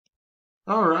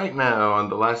All right, now on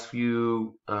the last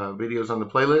few videos on the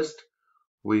playlist,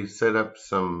 we set up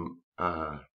some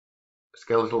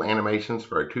skeletal animations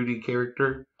for our 2D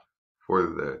character for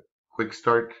the quick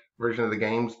start version of the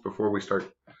games before we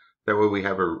start. That way we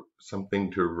have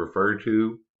something to refer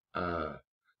to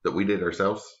that we did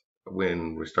ourselves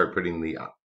when we start putting the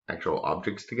actual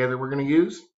objects together we're going to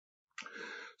use.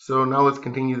 So now let's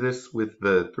continue this with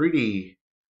the 3D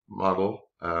model.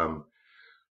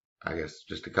 I guess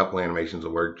just a couple animations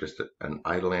will work. Just an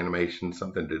idle animation,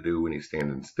 something to do when he's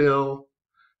standing still.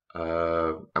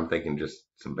 I'm thinking just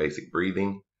some basic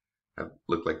breathing.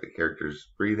 Look like the character's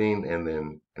breathing, and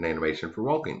then an animation for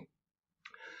walking.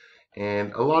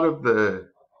 And a lot of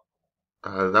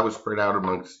that was spread out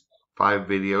amongst 5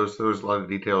 videos. So there's a lot of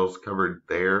details covered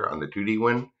there on the 2D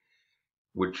one,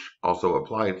 which also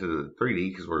apply to the 3D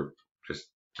because we're just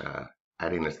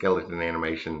adding a skeleton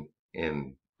animation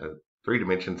in 3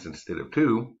 dimensions instead of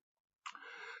 2.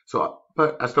 So,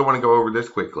 but I still want to go over this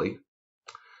quickly.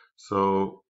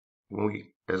 So,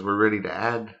 as we're ready to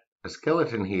add a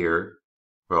skeleton here,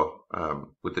 well,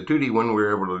 with the 2D one, we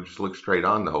were able to just look straight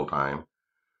on the whole time.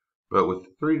 But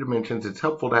with 3 dimensions, it's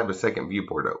helpful to have a second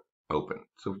viewport open.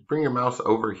 So bring your mouse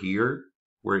over here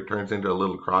where it turns into a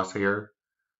little crosshair.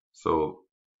 So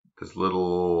this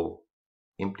little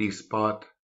empty spot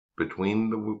between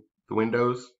the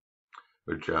windows,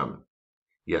 which,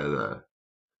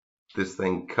 this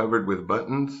thing covered with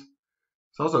buttons.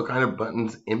 It's also kind of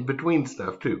buttons in between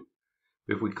stuff too.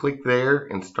 If we click there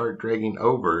and start dragging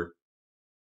over,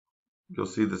 you'll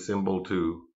see the symbol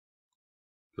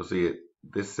you'll see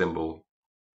this symbol,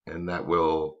 and that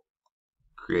will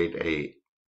create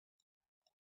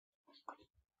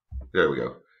there we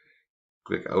go.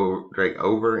 Click over, drag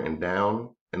over and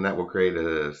down, and that will create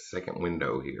a second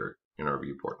window here in our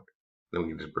viewport. Then we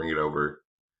can just bring it over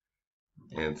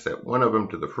and set one of them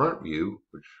to the front view,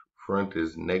 which front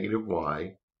is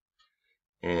 -y,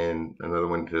 and another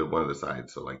one to one of the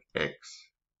sides, so like X.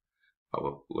 I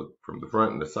will look from the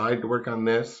front and the side to work on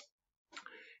this.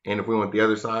 And if we want the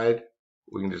other side,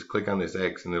 we can just click on this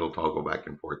X and it'll toggle back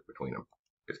and forth between them.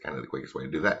 It's kind of the quickest way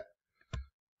to do that.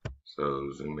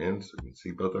 So zoom in so you can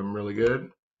see both of them really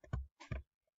good.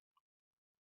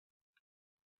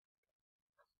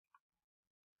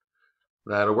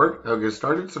 That'll work. That'll get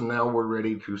started. So now we're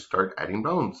ready to start adding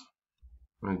bones.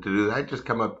 And to do that, just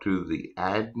come up to the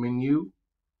Add menu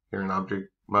here in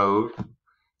Object Mode.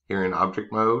 Here in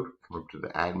Object Mode, come up to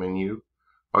the Add menu.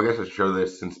 I guess I'll show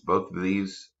this since both of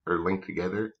these are linked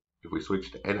together. If we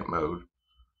switch to Edit Mode,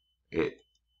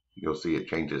 you'll see it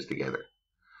changes together.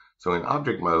 So in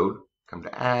Object Mode, come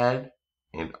to Add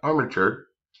and Armature,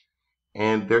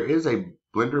 and there is a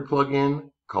Blender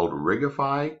plugin called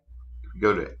Rigify. If you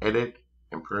go to Edit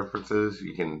and Preferences,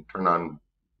 you can turn on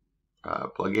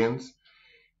plugins,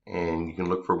 and you can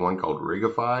look for one called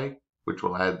Rigify, which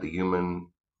will add the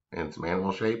human and some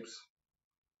animal shapes.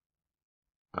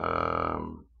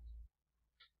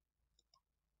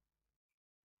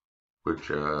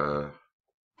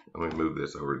 Let me move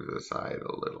this over to the side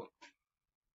a little.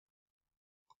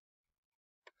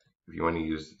 If you want to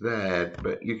use that,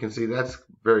 but you can see that's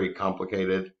very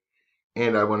complicated.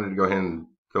 And I wanted to go ahead and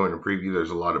go into preview.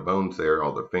 There's a lot of bones there,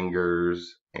 all the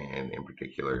fingers, and in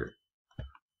particular,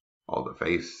 all the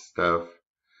face stuff.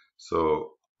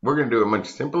 So we're going to do a much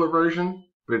simpler version,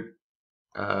 but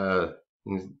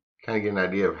you can kind of get an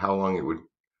idea of how long it would,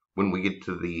 when we get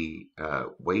to the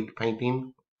weight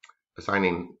painting,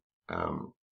 assigning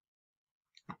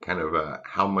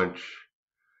how much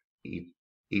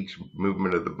each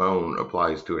movement of the bone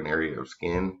applies to an area of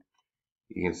skin.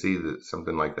 You can see that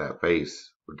something like that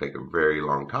face would take a very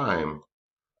long time,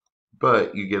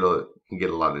 but you get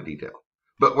a lot of detail.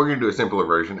 But we're going to do a simpler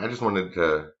version. I just wanted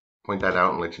to point that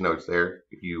out and let you know it's there.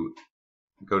 If you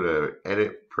go to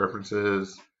Edit,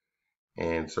 Preferences,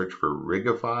 and search for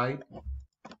Rigify,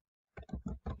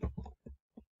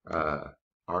 the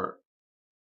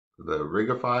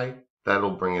Rigify,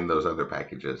 that'll bring in those other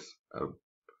packages.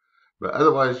 But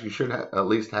otherwise, you should at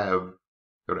least go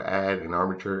to Add an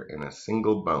Armature and a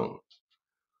single bone,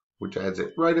 which adds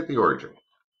it right at the origin.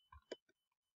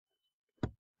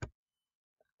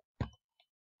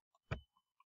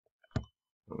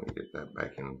 Let me get that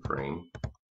back in frame.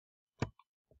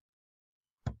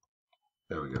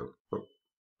 There we go. Oh,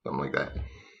 something like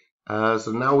that.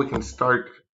 So now we can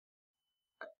start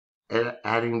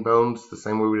adding bones the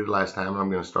same way we did last time.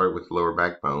 I'm going to start with the lower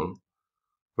backbone.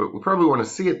 But we probably want to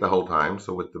see it the whole time.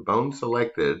 So with the bone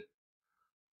selected,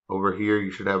 over here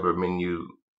you should have a menu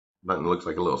button that looks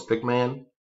like a little stick man.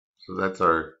 So that's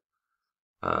our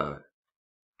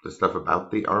the stuff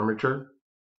about the armature.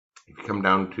 If you come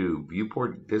down to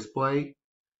Viewport Display,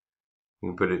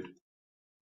 you can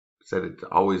set it to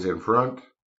always in front,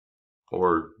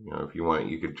 or if you want,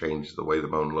 you could change the way the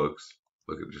bone looks.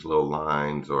 Look at just little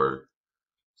lines or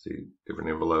see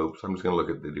different envelopes. I'm just going to look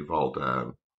at the default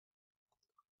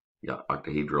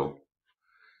octahedral,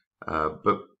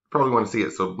 but probably want to see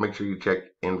it, so make sure you check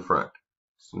in front.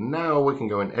 So now we can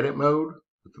go in edit mode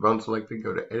with the bone selected.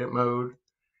 Go to edit mode,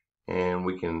 and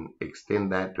we can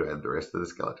extend that to add the rest of the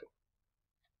skeleton.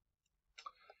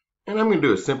 And I'm going to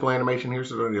do a simple animation here,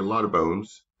 so I don't need a lot of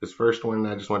bones. This first one,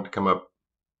 I just want to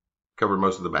cover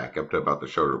most of the back up to about the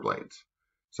shoulder blades.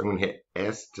 So I'm going to hit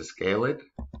S to scale it.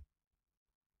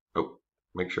 Oh,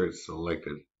 make sure it's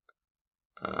selected.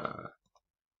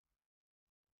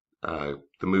 The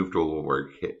move tool will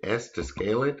work. Hit S to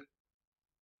scale it.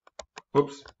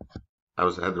 Whoops, I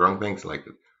had the wrong thing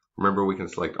selected. Remember, we can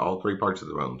select all three parts of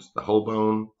the bones: the whole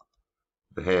bone,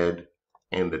 the head,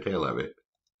 and the tail of it.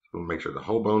 So we'll make sure the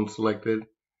whole bone's selected,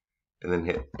 and then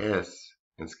hit S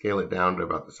and scale it down to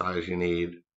about the size you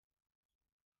need.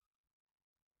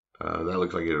 That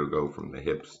looks like it'll go from the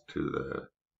hips to the,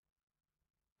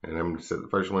 and I'm going to set the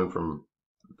first one from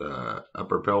the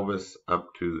upper pelvis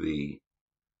up to the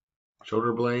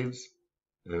shoulder blades,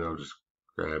 and then I'll just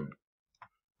grab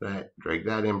that, drag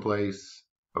that in place.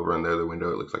 Over on the other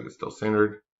window, it looks like it's still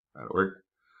centered. That'll work.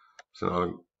 So now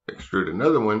I'll extrude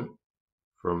another one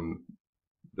from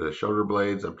the shoulder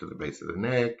blades up to the base of the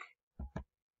neck.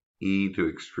 E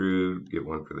to extrude, get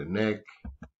one for the neck.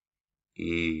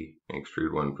 E, and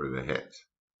extrude one for the head.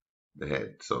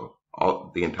 So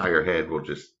the entire head will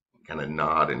just kind of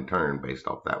nod and turn based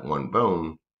off that one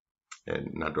bone,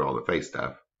 and not do all the face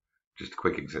stuff. Just a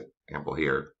quick example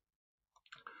here.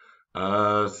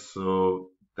 So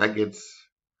that gets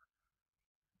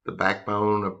the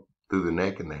backbone up through the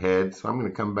neck and the head. So I'm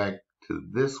going to come back to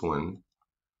this one,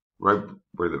 right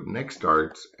where the neck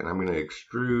starts, and I'm going to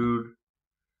extrude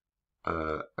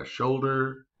a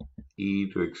shoulder,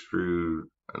 E to extrude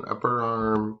an upper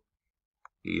arm,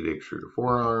 E to extrude a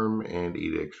forearm, and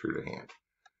E to extrude a hand.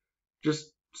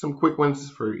 Just some quick ones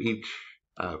for each,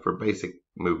 for basic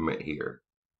movement here.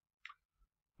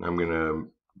 I'm going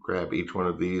to grab each one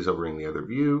of these over in the other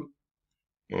view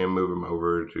and move them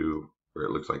over to where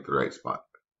it looks like the right spot.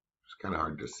 It's kind of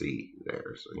hard to see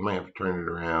there, so you might have to turn it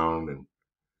around and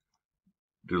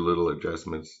do little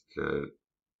adjustments till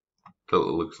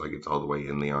it looks like it's all the way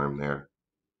in the arm there.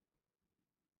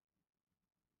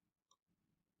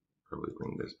 Probably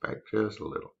bring this back just a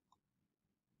little.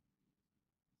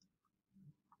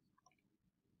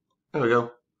 There we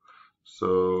go.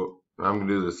 So I'm going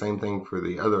to do the same thing for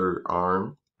the other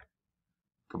arm.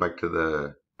 Go back to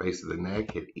the base of the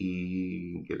neck, hit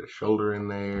E, get a shoulder in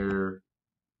there,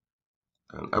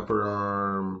 an upper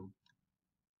arm,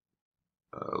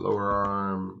 a lower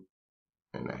arm,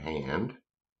 and a hand.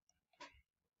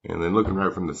 And then looking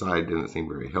right from the side didn't seem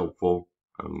very helpful.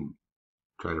 I'm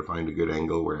trying to find a good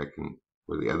angle where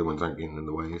the other ones aren't getting in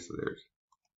the way. So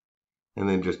and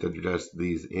then just adjust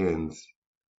these ends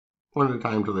one at a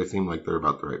time until they seem like they're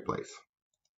about the right place.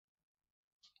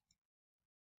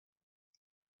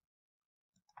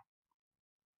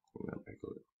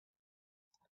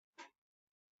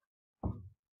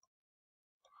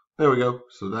 There we go.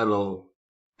 So that'll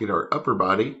get our upper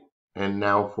body. And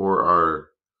now for our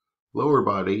lower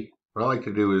body, what I like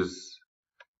to do is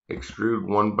extrude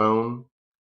one bone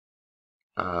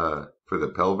for the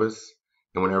pelvis.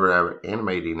 And whenever I'm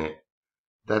animating it,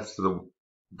 that's the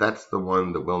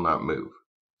one that will not move.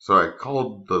 So I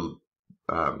called the,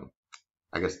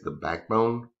 I guess the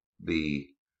backbone, the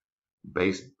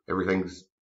base, everything's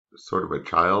sort of a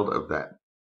child of that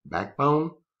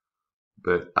backbone.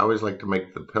 But I always like to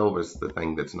make the pelvis the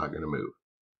thing that's not going to move.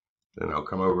 Then I'll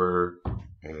come over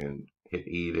and hit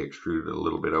E to extrude a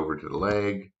little bit over to the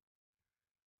leg.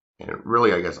 And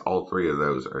really, I guess all three of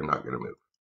those are not going to move.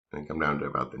 Then come down to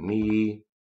about the knee.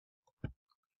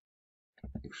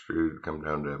 Extrude, come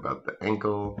down to about the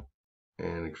ankle.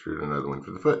 And extrude another one for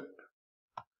the foot.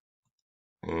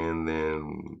 And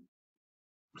then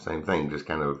same thing, just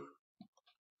kind of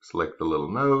select the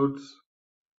little nodes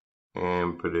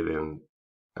and put it in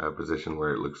a position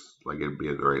where it looks like it'd be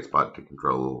at the right spot to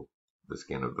control the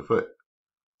skin of the foot.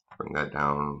 Bring that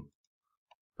down.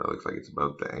 That looks like it's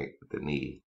above the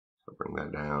knee. So bring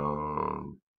that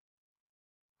down.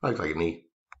 Looks like a knee.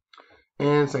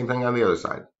 And same thing on the other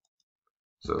side.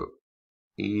 So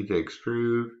E to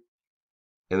extrude.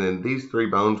 And then these three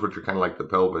bones, which are kind of like the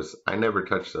pelvis, I never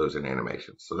touch those in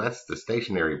animation. So that's the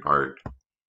stationary part,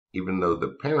 even though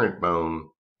the parent bone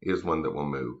is one that will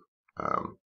move.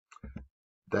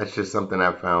 That's just something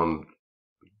I found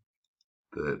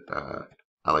that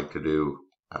I like to do.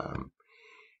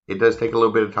 It does take a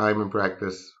little bit of time and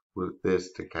practice with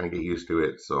this to kind of get used to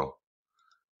it. So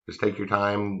just take your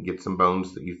time, get some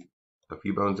bones a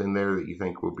few bones in there that you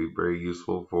think will be very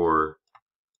useful for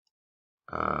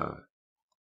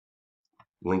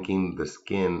linking the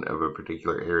skin of a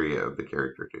particular area of the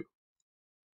character to.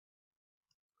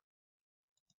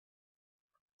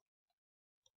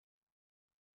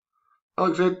 That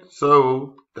looks good.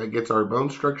 So that gets our bone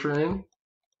structure in.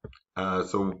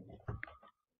 So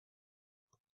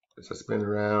as I spin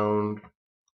around,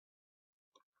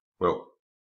 well,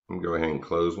 I'm going to go ahead and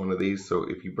close one of these. So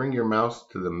if you bring your mouse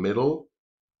to the middle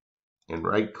and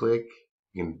right click,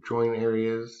 you can join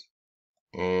areas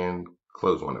and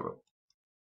close one of them.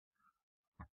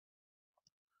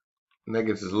 And that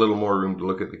gives us a little more room to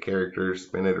look at the character,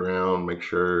 spin it around, make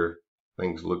sure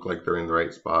things look like they're in the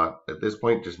right spot. At this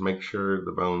point, just make sure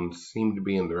the bones seem to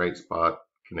be in the right spot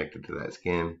connected to that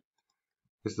skin.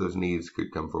 Guess those knees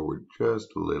could come forward just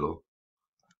a little.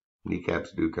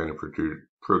 Kneecaps do kind of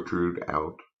protrude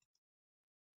out.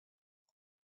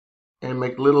 And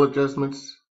make little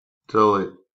adjustments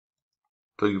till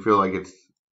you feel like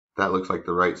that looks like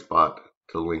the right spot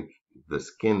to link the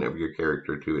skin of your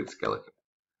character to its skeleton.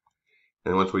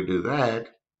 And once we do that,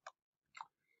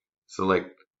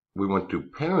 we want to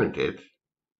parent it.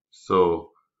 So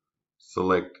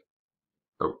select,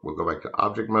 we'll go back to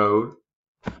object mode.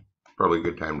 Probably a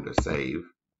good time to save.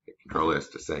 Hit Control S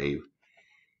to save.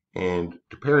 And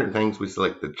to parent things, we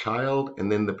select the child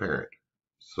and then the parent.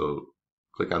 So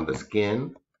click on the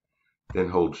skin, then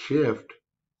hold Shift,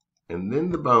 and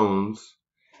then the bones,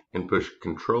 and push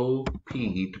Control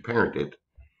P to parent it.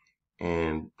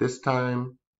 And this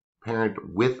time, parent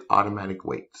with automatic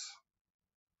weights.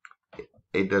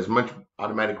 It does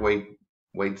automatic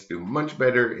weights do much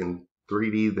better in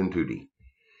 3D than 2D.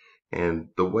 And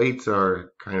the weights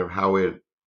are kind of how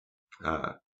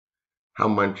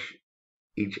much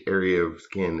each area of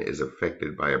skin is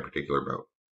affected by a particular bone.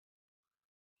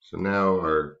 So now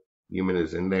our human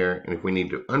is in there, and if we need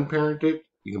to unparent it,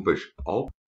 you can push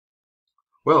Alt.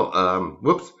 Well,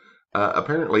 whoops.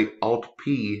 Apparently Alt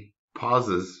P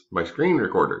pauses my screen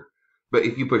recorder. But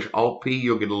if you push Alt P,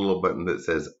 you'll get a little button that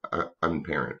says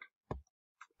unparent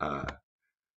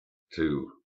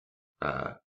to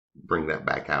bring that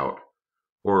back out.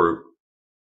 Or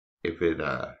if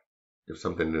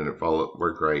something didn't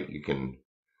work right, you can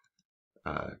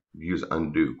use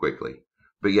undo quickly.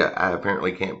 But yeah, I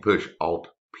apparently can't push Alt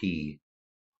P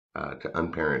to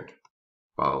unparent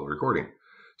while recording.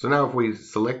 So now if we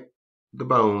select the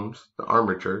bones, the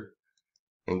armature,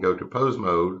 and go to pose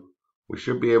mode, we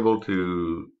should be able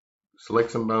to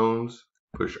select some bones,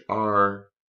 push R,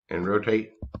 and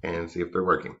rotate, and see if they're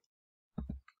working.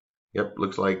 Yep,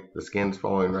 looks like the skin's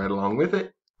following right along with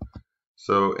it.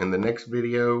 So in the next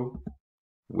video,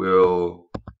 we'll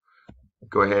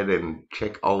go ahead and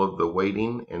check all of the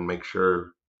weighting and make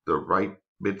sure the right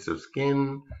bits of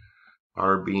skin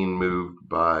are being moved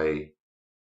by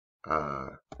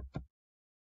the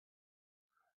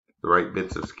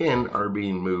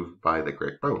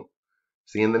correct bone.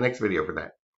 See you in the next video for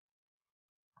that.